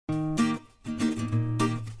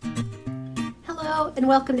Hello and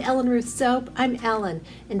welcome to Ellen Ruth Soap. I'm Ellen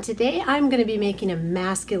and today I'm going to be making a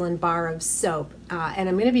masculine bar of soap and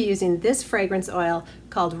I'm going to be using this fragrance oil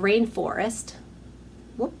called Rainforest,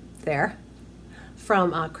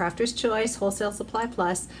 from Crafter's Choice Wholesale Supply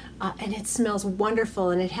Plus, and it smells wonderful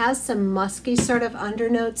and it has some musky sort of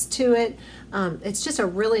undernotes to it. It's just a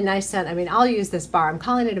really nice scent. I mean, I'll use this bar. I'm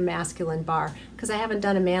calling it a masculine bar because I haven't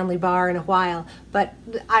done a manly bar in a while, but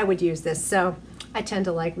I would use this. So I tend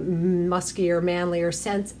to like muskier, manlier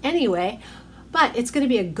scents anyway, but it's going to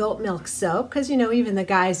be a goat milk soap because, you know, even the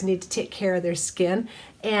guys need to take care of their skin.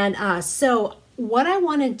 And so what I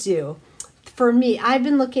want to do, for me, I've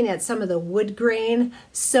been looking at some of the wood grain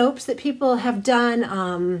soaps that people have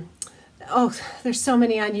done. There's so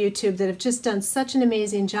many on YouTube that have just done such an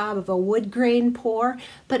amazing job of a wood grain pour,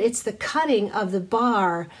 but it's the cutting of the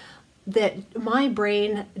bar that my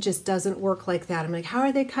brain just doesn't work like that. I'm like, how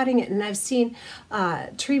are they cutting it? And I've seen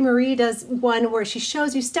Tree Marie does one where she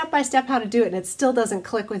shows you step by step how to do it and it still doesn't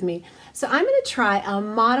click with me. So I'm going to try a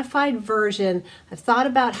modified version. I've thought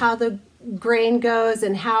about how the grain goes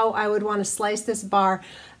and how I would want to slice this bar.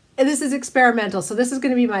 And this is experimental, so this is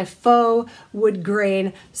going to be my faux wood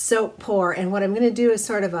grain soap pour, and what I'm going to do is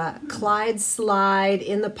sort of a Clyde slide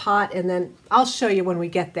in the pot, and then I'll show you when we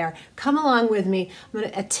get there. Come along with me. I'm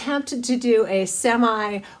going to attempt to do a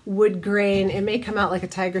semi wood grain. It may come out like a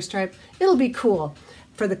tiger stripe. It'll be cool.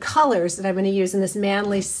 For the colors that I'm going to use in this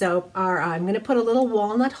manly soap are, I'm going to put a little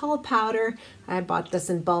walnut hull powder. I bought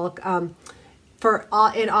this in bulk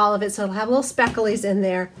in all of it, so it'll have little specklies in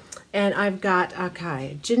there. And I've got,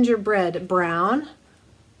 gingerbread brown,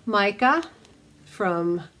 mica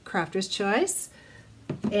from Crafter's Choice.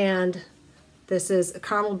 And this is a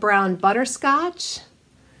caramel brown butterscotch.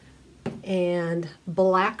 And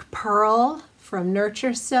black pearl from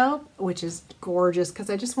Nurture Soap, which is gorgeous because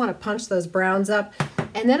I just want to punch those browns up.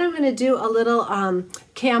 And then I'm going to do a little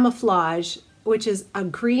camouflage, which is a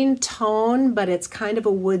green tone, but it's kind of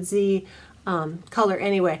a woodsy color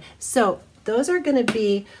anyway. So those are going to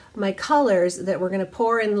be my colors that we're going to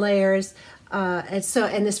pour in layers.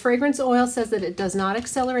 And this fragrance oil says that it does not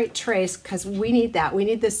accelerate trace because we need that. We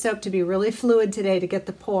need this soap to be really fluid today to get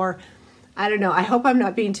the pour. I don't know. I hope I'm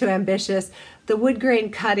not being too ambitious. The wood grain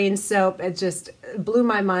cutting soap, it just blew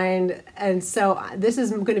my mind. And so this is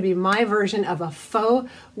going to be my version of a faux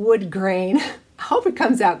wood grain. I hope it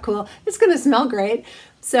comes out cool. It's going to smell great.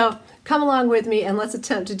 So come along with me and let's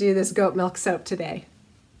attempt to do this goat milk soap today.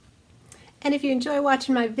 And if you enjoy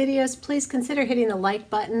watching my videos, please consider hitting the like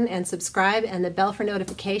button and subscribe and the bell for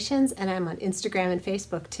notifications, and I'm on Instagram and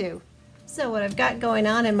Facebook too. So what I've got going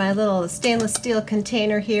on in my little stainless steel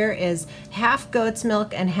container here is half goat's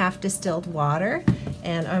milk and half distilled water,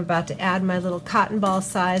 and I'm about to add my little cotton ball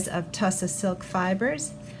size of Tussa silk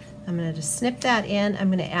fibers. I'm going to just snip that in. I'm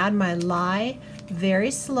going to add my lye very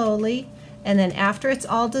slowly. And then after it's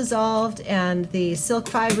all dissolved and the silk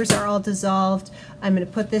fibers are all dissolved, I'm going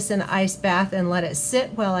to put this in an ice bath and let it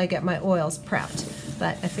sit while I get my oils prepped.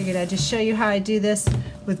 But I figured I'd just show you how I do this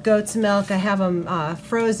with goat's milk. I have them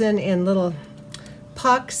frozen in little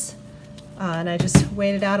pucks, and I just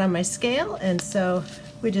weighed it out on my scale. And so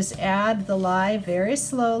we just add the lye very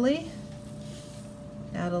slowly,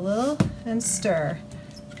 add a little and stir.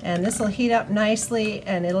 And this will heat up nicely,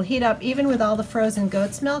 and it'll heat up even with all the frozen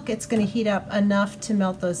goat's milk. It's going to heat up enough to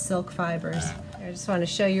melt those silk fibers. I just want to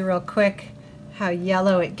show you real quick how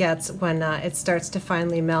yellow it gets when it starts to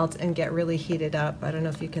finally melt and get really heated up. I don't know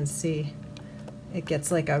if you can see. It gets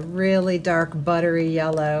like a really dark buttery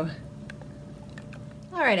yellow.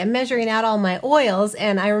 All right, I'm measuring out all my oils,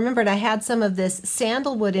 and I remembered I had some of this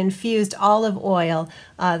sandalwood infused olive oil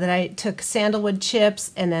that I took sandalwood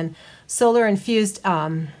chips and then solar infused,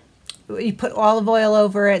 you put olive oil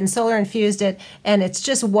over it and solar infused it, and it's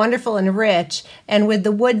just wonderful and rich. And with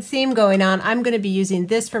the wood theme going on, I'm going to be using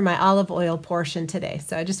this for my olive oil portion today.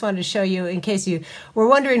 So I just wanted to show you, in case you were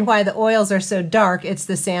wondering why the oils are so dark, it's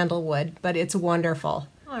the sandalwood, but it's wonderful.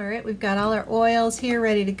 All right, we've got all our oils here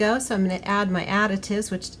ready to go, so I'm going to add my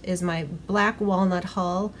additives, which is my black walnut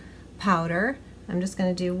hull powder. I'm just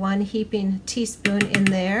going to do 1 heaping teaspoon in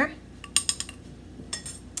there.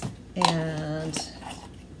 And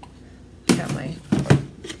I've got my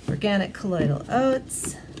organic colloidal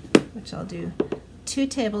oats, which I'll do 2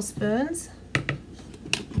 tablespoons,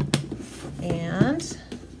 and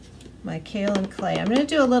my kale and clay. I'm going to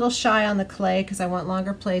do a little shy on the clay because I want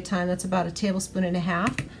longer play time. That's about 1.5 tablespoons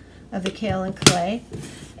of the kale and clay.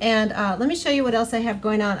 And let me show you what else I have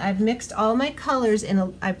going on. I've mixed all my colors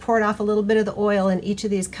in I poured off a little bit of the oil in each of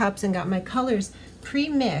these cups and got my colors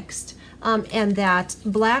pre-mixed. And that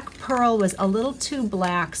black pearl was a little too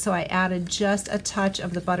black, so I added just a touch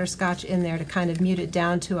of the butterscotch in there to kind of mute it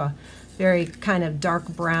down to a very kind of dark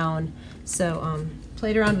brown. So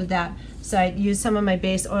played around with that. So I used some of my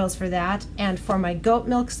base oils for that. And for my goat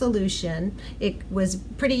milk solution, it was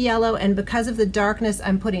pretty yellow, and because of the darkness,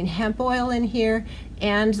 I'm putting hemp oil in here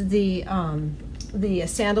and the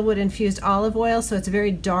sandalwood infused olive oil, so it's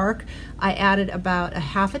very dark. I added about a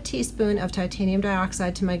half a teaspoon of titanium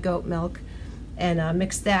dioxide to my goat milk and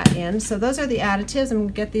mixed that in. So those are the additives. I'm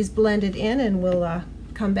gonna get these blended in and we'll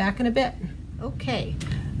come back in a bit. Okay.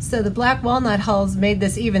 So the black walnut hulls made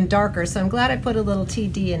this even darker, so I'm glad I put a little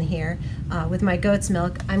TD in here with my goat's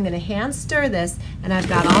milk. I'm going to hand stir this, and I've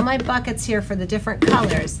got all my buckets here for the different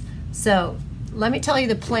colors. So let me tell you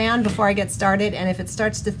the plan before I get started, and if it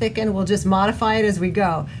starts to thicken, we'll just modify it as we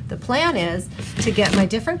go. The plan is to get my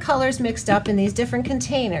different colors mixed up in these different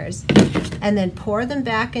containers, and then pour them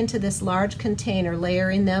back into this large container,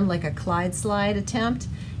 layering them like a Clyde slide attempt.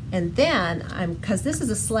 And then, because this is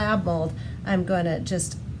a slab mold, I'm going to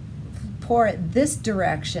just pour it this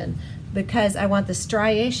direction because I want the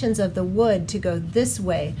striations of the wood to go this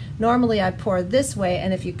way. Normally I pour this way,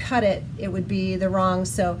 and if you cut it, it would be the wrong.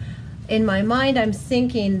 So in my mind, I'm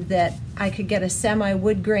thinking that I could get a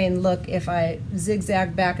semi-wood grain look if I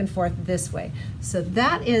zigzag back and forth this way. So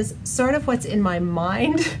that is sort of what's in my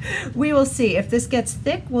mind. We will see. If this gets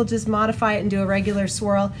thick, we'll just modify it and do a regular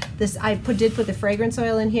swirl. This I did put the fragrance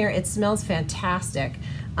oil in here. It smells fantastic.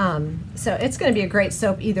 So it's going to be a great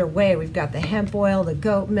soap either way. We've got the hemp oil, the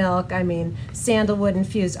goat milk, I mean sandalwood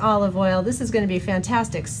infused olive oil. This is going to be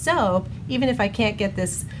fantastic soap, even if I can't get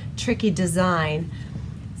this tricky design.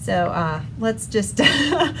 So let's just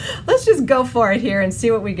let's just go for it here and see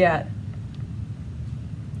what we get.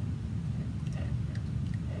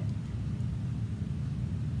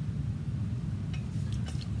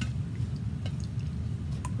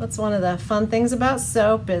 What's one of the fun things about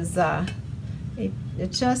soap is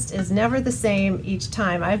it just is never the same each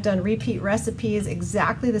time. I've done repeat recipes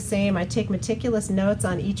exactly the same. I take meticulous notes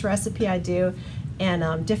on each recipe I do,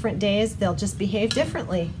 and different days they'll just behave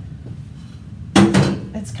differently.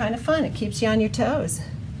 It's kind of fun. It keeps you on your toes.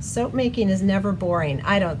 Soap making is never boring,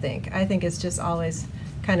 I don't think. I think it's just always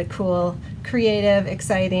kind of cool, creative,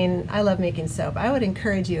 exciting. I love making soap. I would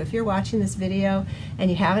encourage you, if you're watching this video and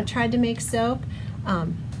you haven't tried to make soap,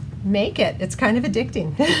 make it. It's kind of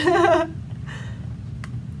addicting.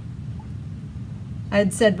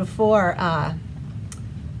 I'd said before,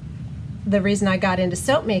 the reason I got into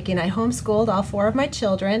soap making, I homeschooled all 4 of my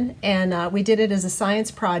children, and we did it as a science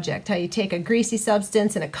project, how you take a greasy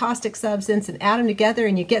substance and a caustic substance and add them together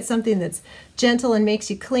and you get something that's gentle and makes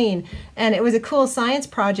you clean. And it was a cool science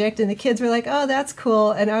project, and the kids were like, oh, that's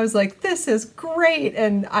cool. And I was like, this is great.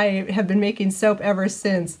 And I have been making soap ever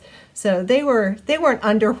since. So they weren't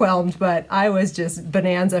underwhelmed, but I was just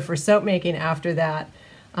bonanza for soap making after that.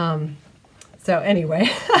 So anyway,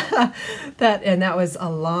 that was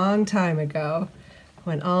a long time ago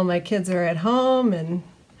when all my kids are at home, and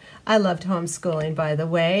I loved homeschooling, by the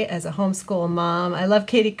way, as a homeschool mom. I love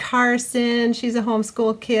Katie Carson. She's a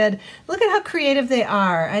homeschool kid. Look at how creative they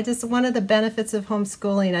are. One of the benefits of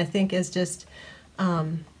homeschooling, I think, is just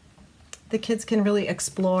the kids can really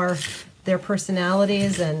explore their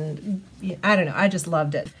personalities, and I don't know, I just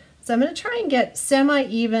loved it. So I'm going to try and get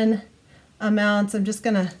semi-even amounts. I'm just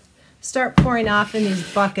going to start pouring off in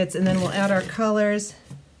these buckets, and then we'll add our colors.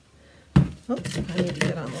 Oops, I need to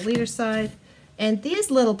get on the liter side. And these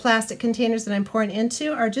little plastic containers that I'm pouring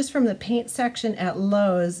into are just from the paint section at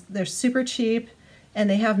Lowe's. They're super cheap, and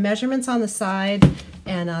they have measurements on the side,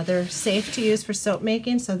 and they're safe to use for soap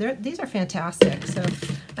making. So these are fantastic. So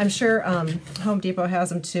I'm sure Home Depot has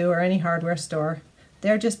them too, or any hardware store.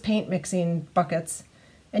 They're just paint mixing buckets,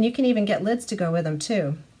 and you can even get lids to go with them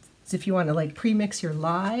too. So if you want to like pre-mix your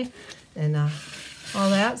lye and all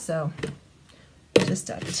that. So just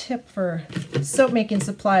a tip for soap making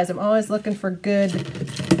supplies. I'm always looking for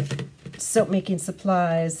good soap making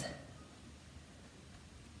supplies.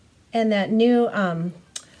 And that new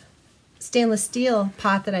stainless steel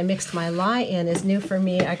pot that I mixed my lye in is new for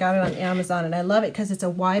me. I got it on Amazon, and I love it because it's a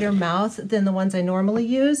wider mouth than the ones I normally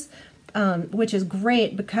use, which is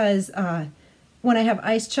great because when I have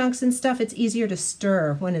ice chunks and stuff, it's easier to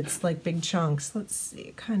stir when it's like big chunks. Let's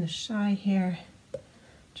see, kind of shy here.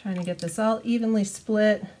 Trying to get this all evenly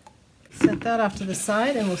split. Set that off to the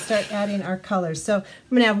side, and we'll start adding our colors. So I'm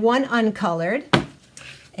going to have one uncolored,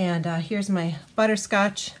 and here's my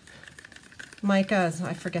butterscotch mica.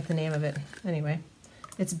 I forget the name of it. Anyway,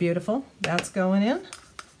 it's beautiful. That's going in.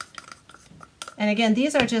 And again,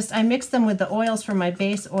 these are just, I mix them with the oils from my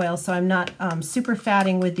base oil, so I'm not super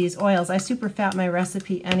fatting with these oils. I super fat my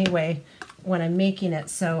recipe anyway when I'm making it,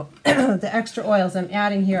 so the extra oils I'm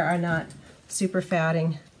adding here are not super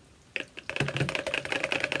fatting.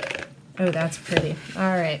 Oh, that's pretty.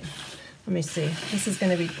 All right, let me see. This is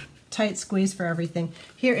going to be tight squeeze for everything.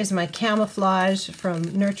 Here is my camouflage from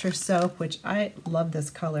Nurture Soap, which I love this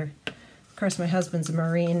color. Of course, my husband's a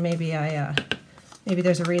Marine. Maybe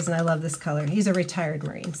there's a reason I love this color. He's a retired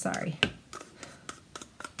Marine, sorry.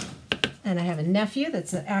 And I have a nephew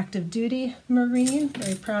that's an active duty Marine.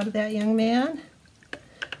 Very proud of that young man.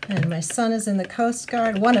 And my son is in the Coast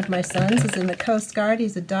Guard. One of my sons is in the Coast Guard.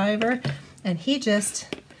 He's a diver. And he just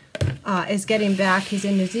is getting back. He's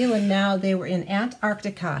in New Zealand now. They were in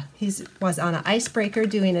Antarctica. He was on an icebreaker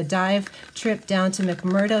doing a dive trip down to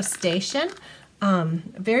McMurdo Station.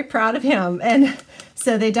 Very proud of him. And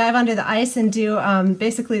so they dive under the ice and do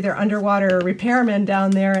basically their underwater repairmen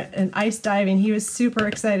down there and ice diving. He was super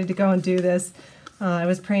excited to go and do this. I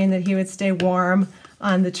was praying that he would stay warm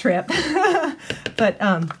on the trip. But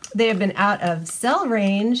they have been out of cell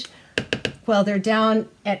range. Well, they're down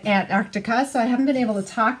at Antarctica, so I haven't been able to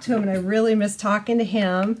talk to him, and I really miss talking to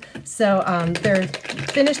him. So they're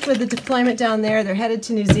finished with the deployment down there. They're headed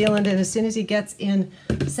to New Zealand, and as soon as he gets in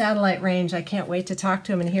satellite range, I can't wait to talk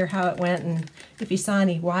to him and hear how it went and if he saw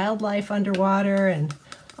any wildlife underwater and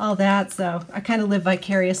all that. So I kind of live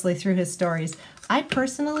vicariously through his stories. I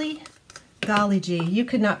personally, golly gee, you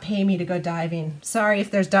could not pay me to go diving. Sorry if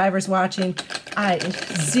there's divers watching.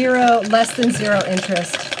 Less than zero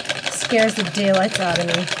interest. Scares the daylights out of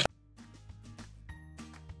me.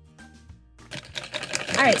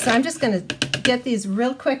 All right, so I'm just going to get these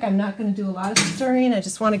real quick. I'm not going to do a lot of stirring. I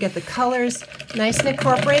just want to get the colors nice and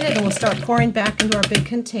incorporated, and we'll start pouring back into our big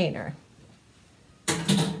container.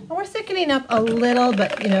 And we're thickening up a little,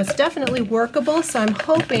 but it's definitely workable, so I'm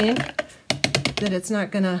hoping that it's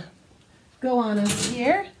not going to go on us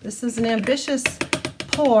here. This is an ambitious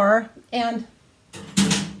pour, and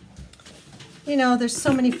there's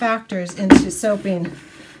so many factors into soaping.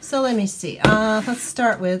 So let me see. Let's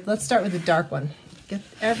start with the dark one. Get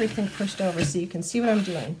everything pushed over so you can see what I'm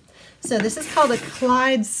doing. So this is called a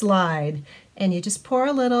Clyde slide, and you just pour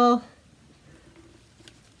a little,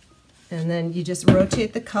 and then you just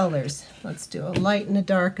rotate the colors. Let's do a light and a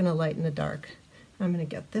dark and a light and a dark. I'm going to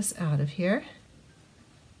get this out of here.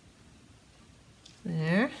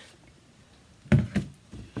 There.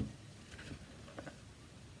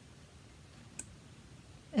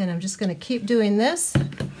 And I'm just going to keep doing this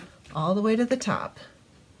all the way to the top.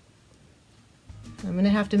 I'm going to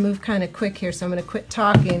have to move kind of quick here, so I'm going to quit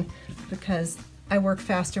talking because I work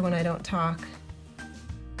faster when I don't talk.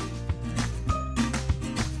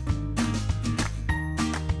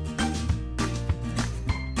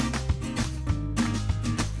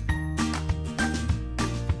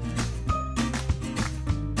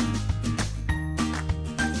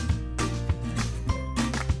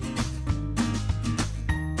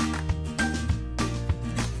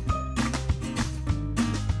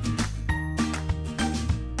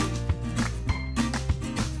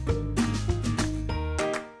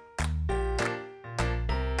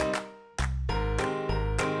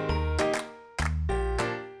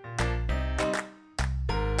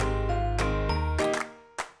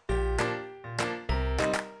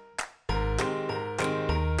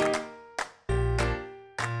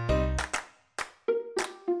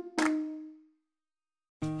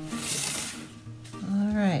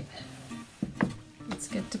 Let's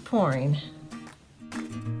get to pouring.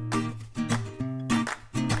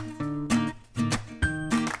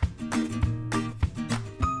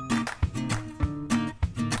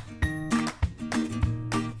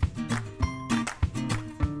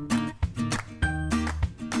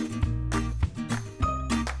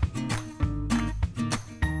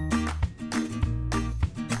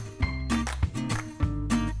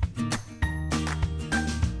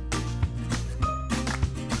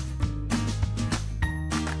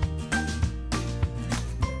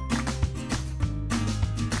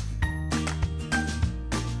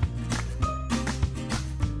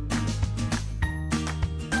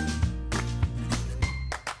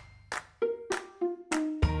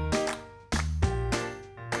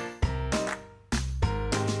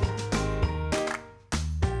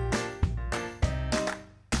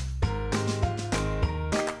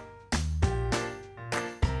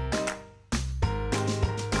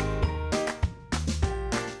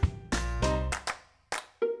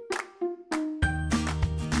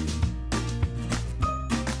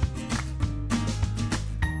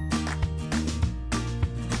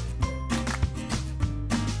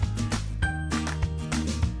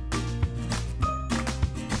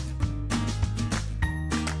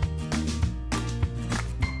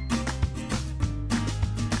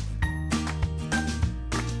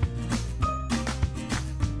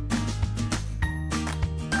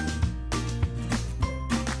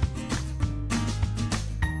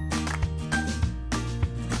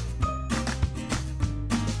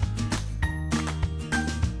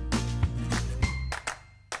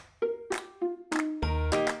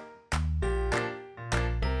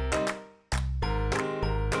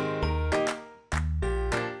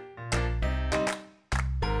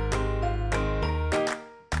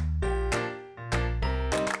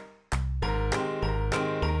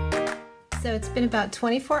 So it's been about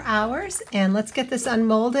 24 hours and let's get this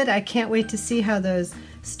unmolded. I can't wait to see how those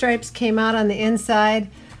stripes came out on the inside,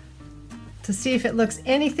 to see if it looks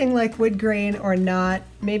anything like wood grain or not.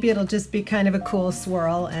 Maybe it'll just be kind of a cool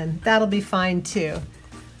swirl, and that'll be fine too.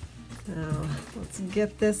 So let's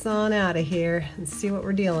get this on out of here and see what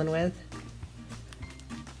we're dealing with.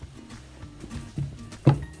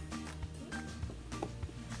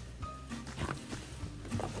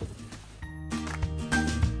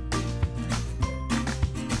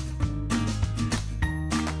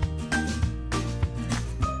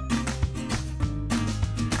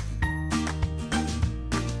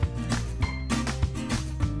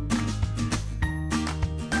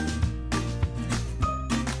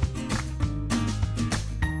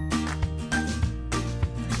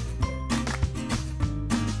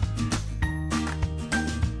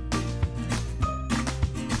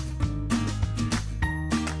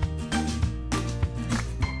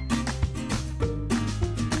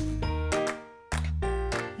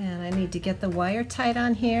 To get the wire tight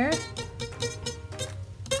on here.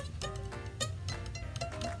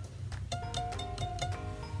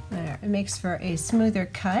 There, it makes for a smoother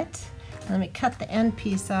cut. Let me cut the end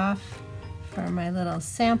piece off for my little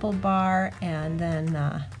sample bar, and then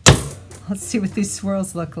let's see what these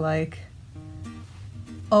swirls look like.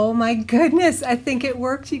 Oh my goodness, I think it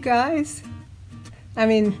worked, you guys. I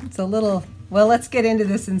mean, it's a little, well, let's get into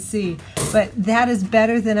this and see, but that is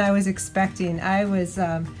better than I was expecting. I was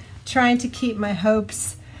trying to keep my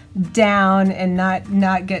hopes down and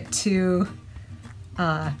not get too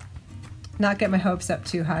not get my hopes up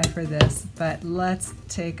too high for this, but let's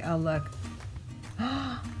take a look.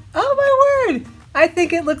 Oh my word, I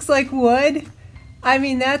think it looks like wood. I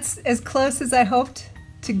mean, that's as close as I hoped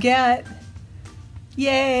to get.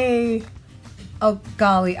 Yay. Oh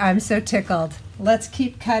golly, I'm so tickled. Let's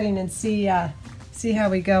keep cutting and see how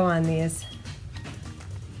we go on these.